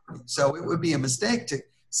intellectual property. So it would be a mistake to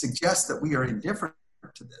suggest that we are indifferent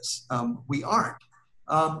to this. We aren't.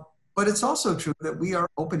 But it's also true that we are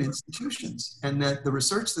open institutions and that the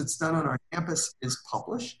research that's done on our campus is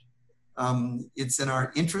published. It's in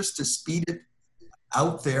our interest to speed it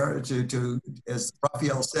out there, to as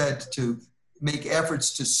Raphael said, to make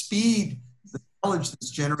efforts to speed the knowledge that's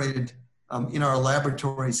generated in our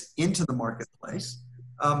laboratories into the marketplace.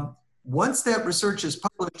 Once that research is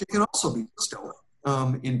published, it can also be stolen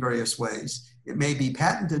in various ways. It may be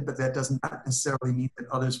patented, but that does not necessarily mean that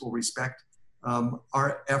others will respect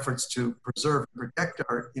our efforts to preserve and protect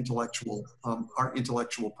our intellectual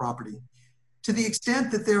property. To the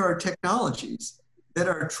extent that there are technologies that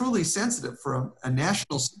are truly sensitive from a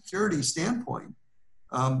national security standpoint,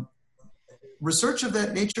 research of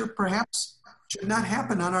that nature perhaps should not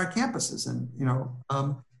happen on our campuses. And,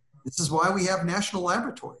 this is why we have national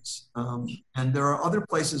laboratories. And there are other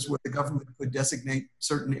places where the government could designate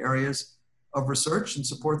certain areas of research and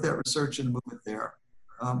support that research and move it there.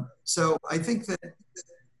 So I think that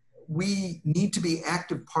we need to be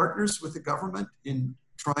active partners with the government in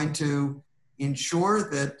trying to ensure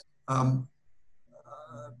that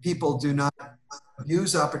people do not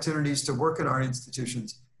abuse opportunities to work at our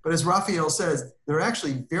institutions. But as Raphael says, there are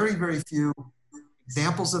actually very, very few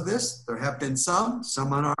examples of this. There have been some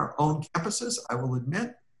on our own campuses, I will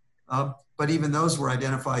admit. But even those were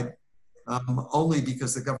identified only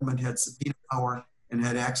because the government had subpoena power and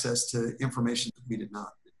had access to information that we did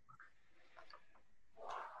not.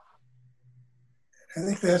 I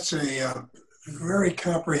think that's a very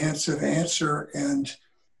comprehensive answer, and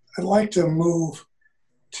I'd like to move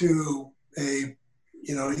to a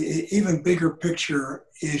even bigger picture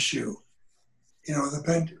issue.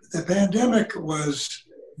 The pandemic was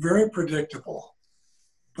very predictable,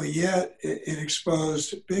 but yet it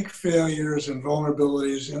exposed big failures and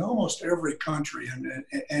vulnerabilities in almost every country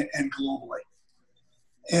and globally.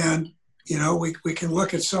 And we can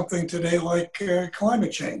look at something today like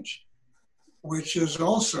climate change, which is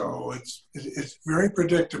also it's very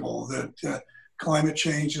predictable that climate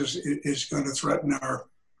change is going to threaten our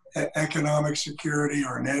economic security,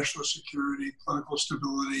 our national security, political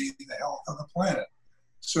stability, the health of the planet.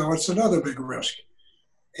 So it's another big risk.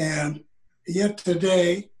 And yet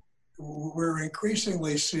today, we're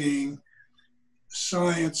increasingly seeing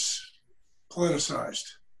science politicized.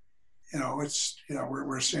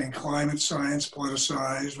 We're seeing climate science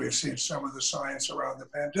politicized. We've seen some of the science around the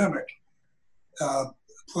pandemic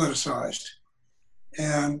politicized.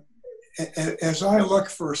 And as I look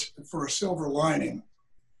for a silver lining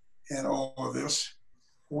in all of this,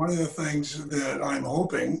 one of the things that I'm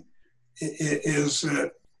hoping is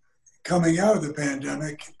that coming out of the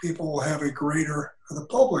pandemic, the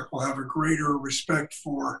public will have a greater respect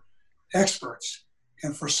for experts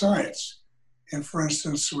and for science. And for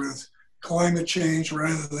instance, with climate change,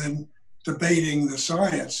 rather than debating the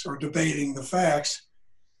science or debating the facts,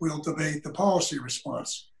 we'll debate the policy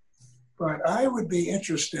response. But I would be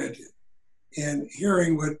interested in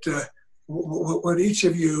hearing what each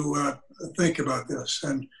of you think about this.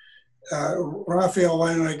 And Raphael,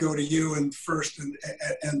 why don't I go to you first and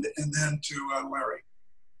then to Larry.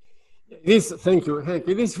 Thank you, Hank.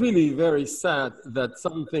 It is really very sad that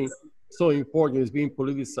something so important is being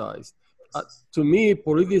politicized. To me,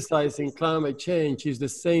 politicizing climate change is the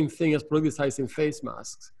same thing as politicizing face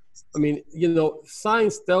masks. I mean,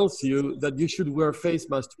 science tells you that you should wear face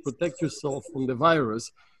masks to protect yourself from the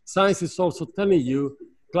virus. Science is also telling you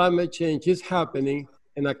climate change is happening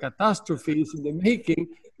and a catastrophe is in the making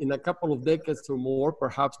in a couple of decades or more,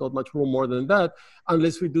 perhaps not much more than that,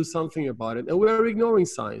 unless we do something about it. And we are ignoring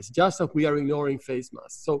science, just as we are ignoring face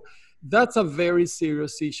masks. So that's a very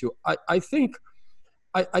serious issue. I think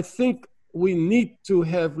we need to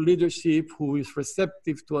have leadership who is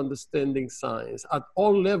receptive to understanding science at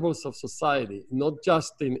all levels of society, not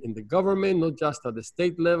just in the government, not just at the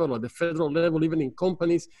state level or the federal level, even in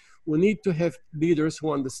companies. We need to have leaders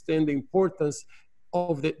who understand the importance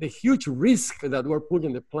of the huge risk that we're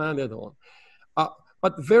putting the planet on.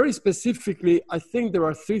 But very specifically, I think there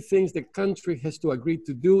are three things the country has to agree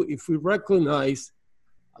to do if we recognize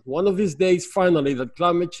one of these days, finally, that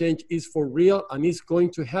climate change is for real and it's going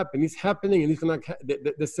to happen. It's happening, and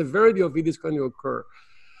the severity of it is going to occur.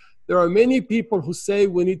 There are many people who say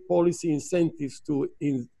we need policy incentives to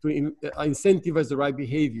incentivize the right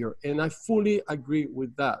behavior, and I fully agree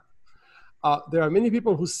with that. There are many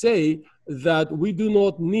people who say that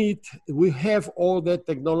we have all the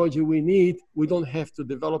technology we need. We don't have to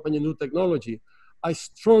develop any new technology. I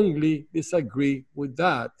strongly disagree with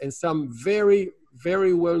that. And some very,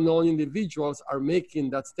 very well-known individuals are making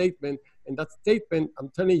that statement. And that statement, I'm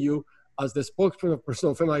telling you, as the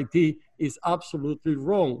spokesperson of MIT, is absolutely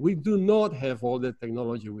wrong. We do not have all the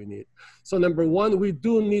technology we need. So number one, we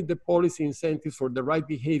do need the policy incentives for the right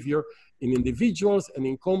behavior in individuals and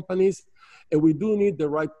in companies. And we do need the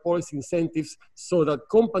right policy incentives so that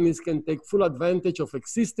companies can take full advantage of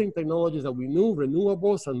existing technologies that we know,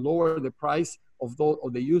 renewables, and lower the price of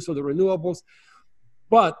the use of the renewables.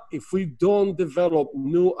 But if we don't develop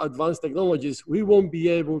new advanced technologies, we won't be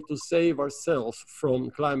able to save ourselves from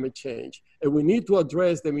climate change. And we need to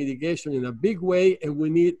address the mitigation in a big way, and we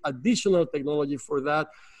need additional technology for that.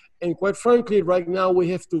 And quite frankly, right now, we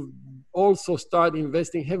have to also start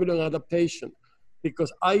investing heavily on adaptation,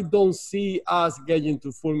 because I don't see us getting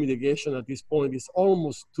to full mitigation at this point. It's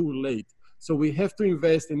almost too late. So we have to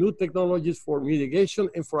invest in new technologies for mitigation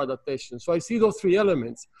and for adaptation. So I see those three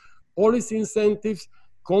elements: policy incentives,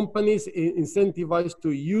 companies incentivized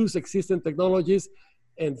to use existing technologies,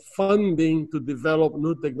 and funding to develop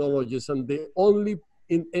new technologies. And the only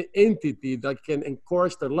entity that can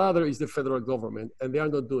encourage the latter is the federal government, and they are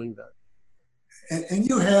not doing that. And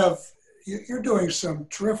you're doing some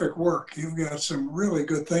terrific work. You've got some really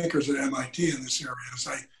good thinkers at MIT in this area. As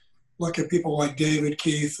I look at people like David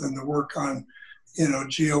Keith and the work on,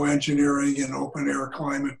 geoengineering and open air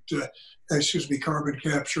climate, carbon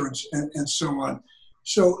capture and so on.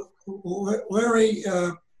 So, Larry,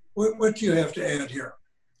 what do you have to add here?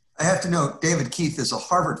 I have to note, David Keith is a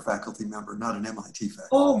Harvard faculty member, not an MIT faculty.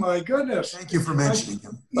 Oh my goodness! Thank you for mentioning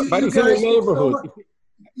him. But he's in the neighborhood.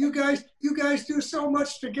 You guys do so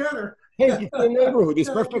much together. Hey, he's in the neighborhood. He's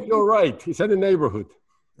perfectly all right. He's in the neighborhood.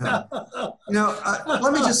 Yeah.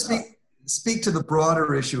 Let me just speak to the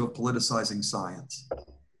broader issue of politicizing science.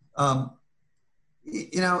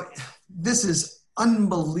 This is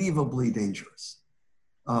unbelievably dangerous.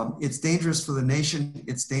 It's dangerous for the nation,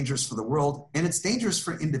 it's dangerous for the world, and it's dangerous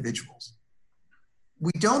for individuals.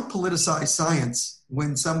 We don't politicize science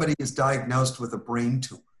when somebody is diagnosed with a brain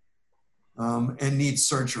tumor and needs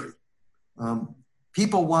surgery.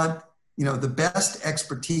 People want, the best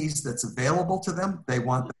expertise that's available to them. They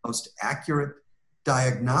want the most accurate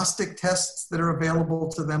diagnostic tests that are available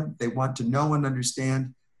to them. They want to know and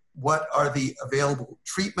understand what are the available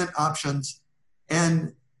treatment options.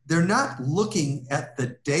 And they're not looking at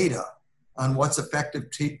the data on what's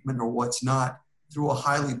effective treatment or what's not through a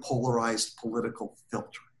highly polarized political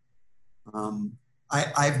filter.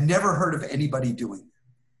 I've never heard of anybody doing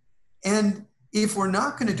that. And if we're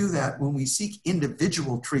not going to do that when we seek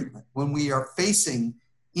individual treatment, when we are facing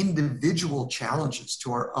individual challenges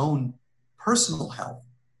to our own personal health,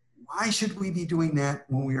 why should we be doing that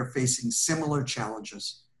when we are facing similar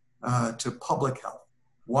challenges to public health?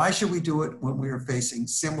 Why should we do it when we are facing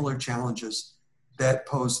similar challenges that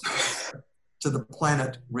pose to the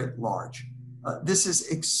planet writ large? This is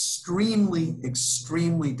extremely,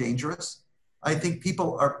 extremely dangerous. I think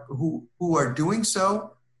people who are doing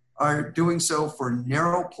so for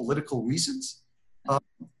narrow political reasons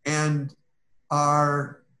and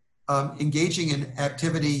are engaging in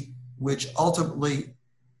activity which ultimately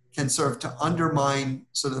can serve to undermine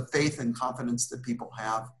sort of the faith and confidence that people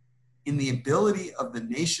have in the ability of the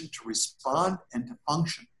nation to respond and to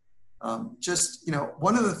function.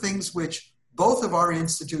 One of the things which both of our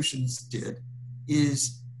institutions did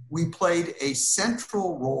is we played a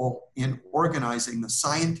central role in organizing the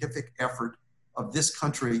scientific effort of this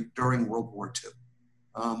country during World War II.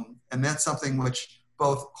 And that's something which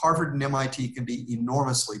both Harvard and MIT can be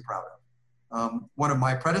enormously proud of. One of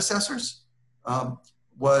my predecessors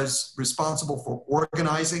was responsible for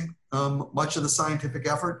organizing much of the scientific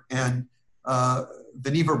effort, and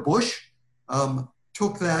Vannevar Bush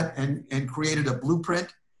took that and created a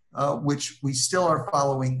blueprint, which we still are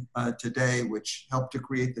following today, which helped to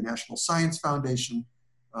create the National Science Foundation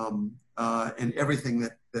and everything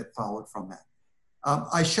that followed from that.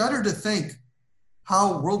 I shudder to think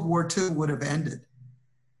how World War II would have ended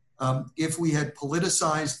if we had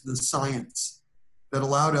politicized the science that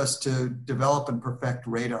allowed us to develop and perfect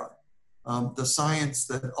radar, the science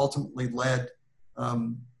that ultimately led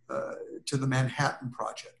to the Manhattan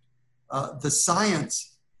Project, the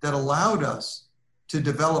science that allowed us to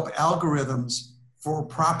develop algorithms for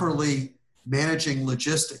properly managing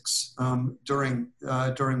logistics during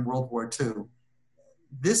World War II.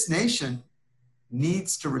 This nation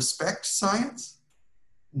needs to respect science,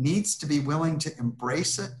 needs to be willing to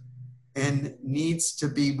embrace it, and needs to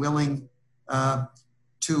be willing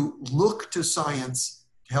to look to science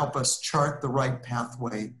to help us chart the right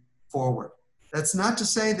pathway forward. That's not to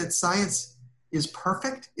say that science is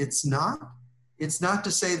perfect. It's not. It's not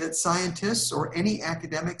to say that scientists or any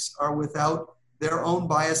academics are without their own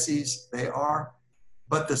biases. They are.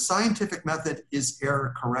 But the scientific method is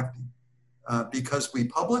error correcting because we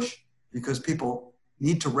publish, because people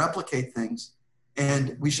need to replicate things,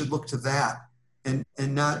 and we should look to that and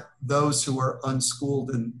not those who are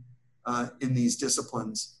unschooled in these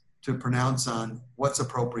disciplines to pronounce on what's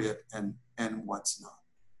appropriate and what's not.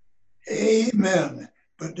 Amen.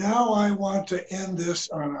 But now I want to end this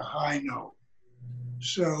on a high note.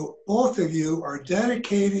 So both of you are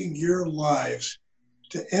dedicating your lives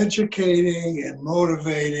to educating and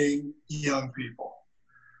motivating young people.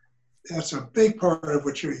 That's a big part of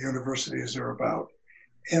what your universities are about.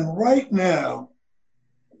 And right now,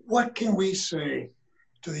 what can we say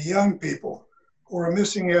to the young people who are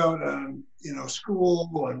missing out on, school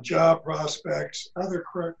and job prospects, other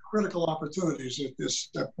critical opportunities at this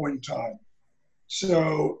point in time?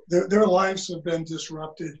 So their lives have been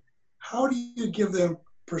disrupted. How do you give them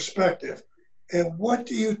perspective? And what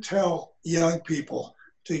do you tell young people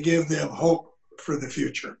to give them hope for the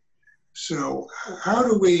future? So how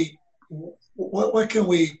do we, what can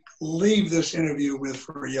we leave this interview with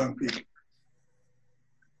for young people?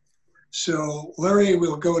 So Larry,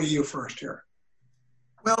 we'll go to you first here.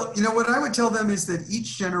 Well, what I would tell them is that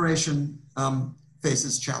each generation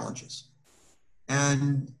faces challenges.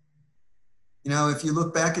 And, if you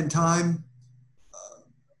look back in time,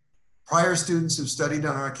 prior students who studied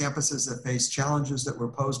on our campuses have faced challenges that were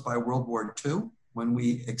posed by World War II, when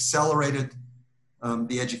we accelerated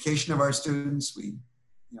the education of our students. We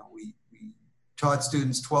taught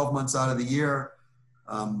students 12 months out of the year.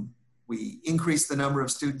 We increased the number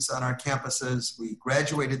of students on our campuses. We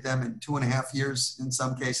graduated them in 2.5 years in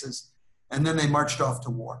some cases, and then they marched off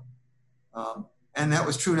to war. And that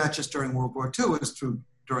was true not just during World War II, it was true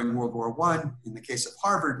during World War I. In the case of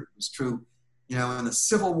Harvard, it was true, in the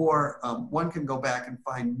Civil War. One can go back and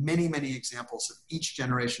find many, many examples of each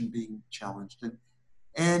generation being challenged.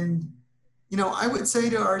 And I would say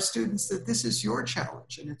to our students that this is your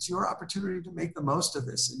challenge, and it's your opportunity to make the most of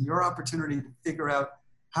this, and your opportunity to figure out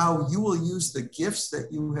how you will use the gifts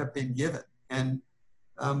that you have been given. And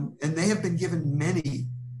they have been given many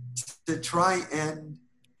to try and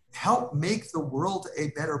help make the world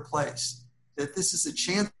a better place. That this is a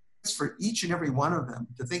chance for each and every one of them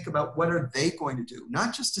to think about what are they going to do,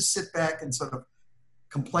 not just to sit back and sort of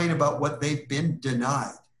complain about what they've been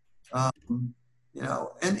denied. And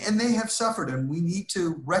they have suffered, and we need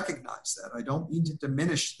to recognize that. I don't mean to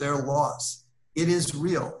diminish their loss. It is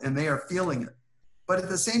real, and they are feeling it. But at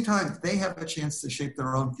the same time, they have a chance to shape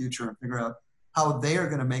their own future and figure out how they are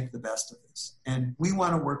going to make the best of this. And we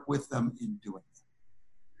want to work with them in doing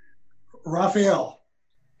that. Raphael.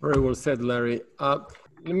 Very well said, Larry. Let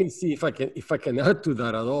me see if I can add to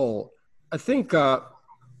that at all. I think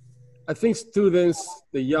students,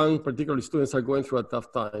 the young, particularly students, are going through a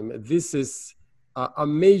tough time. This is a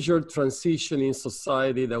major transition in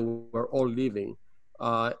society that we're all living.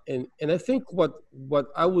 And I think what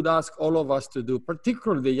I would ask all of us to do,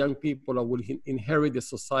 particularly the young people that will inherit the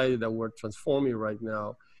society that we're transforming right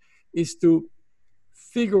now, is to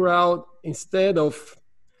figure out, instead of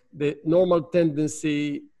the normal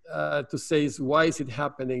tendency to say, why is it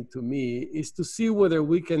happening to me, is to see whether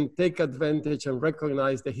we can take advantage and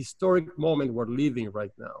recognize the historic moment we're living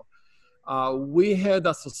right now. We had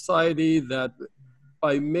a society that,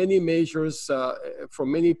 by many measures, for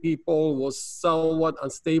many people, was somewhat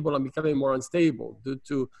unstable and becoming more unstable due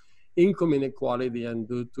to income inequality and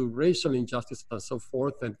due to racial injustice and so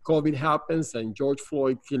forth. And COVID happens, and George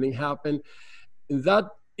Floyd killing happened. And that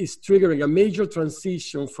is triggering a major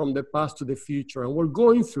transition from the past to the future. And we're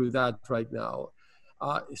going through that right now.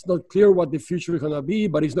 It's not clear what the future is going to be,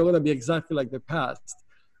 but it's not going to be exactly like the past.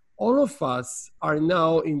 All of us are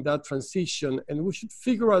now in that transition, and we should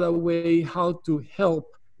figure out a way how to help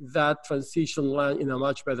that transition land in a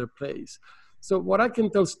much better place. So what I can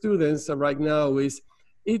tell students right now is,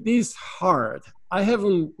 it is hard. I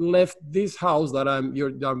haven't left this house that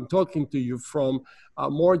I'm talking to you from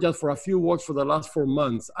more just for a few walks for the last 4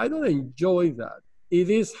 months. I don't enjoy that. It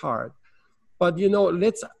is hard. But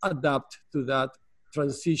let's adapt to that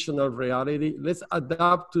transitional reality. Let's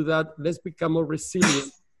adapt to that. Let's become more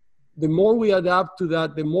resilient. The more we adapt to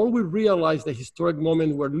that, the more we realize the historic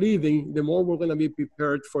moment we're living, the more we're going to be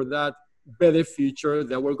prepared for that better future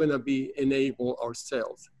that we're going to be enable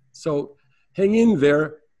ourselves. So hang in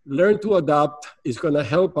there, learn to adapt. Is going to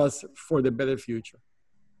help us for the better future.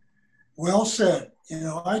 Well said.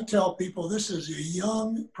 I tell people this is a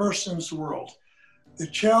young person's world. The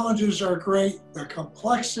challenges are great. The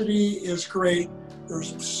complexity is great.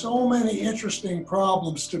 There's so many interesting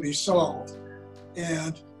problems to be solved.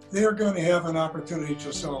 And they're going to have an opportunity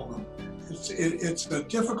to solve them. It's a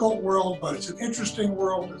difficult world, but it's an interesting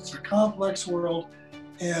world. It's a complex world,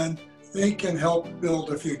 and they can help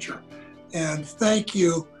build a future. And thank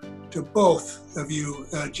you to both of you,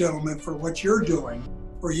 gentlemen, for what you're doing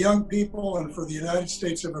for young people and for the United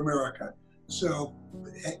States of America. So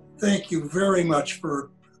thank you very much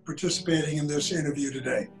for participating in this interview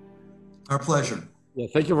today. Our pleasure. Yeah,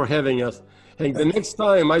 thank you for having us. Hank, the next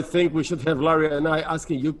time, I think we should have Larry and I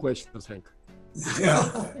asking you questions, Hank.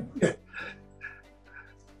 Yeah.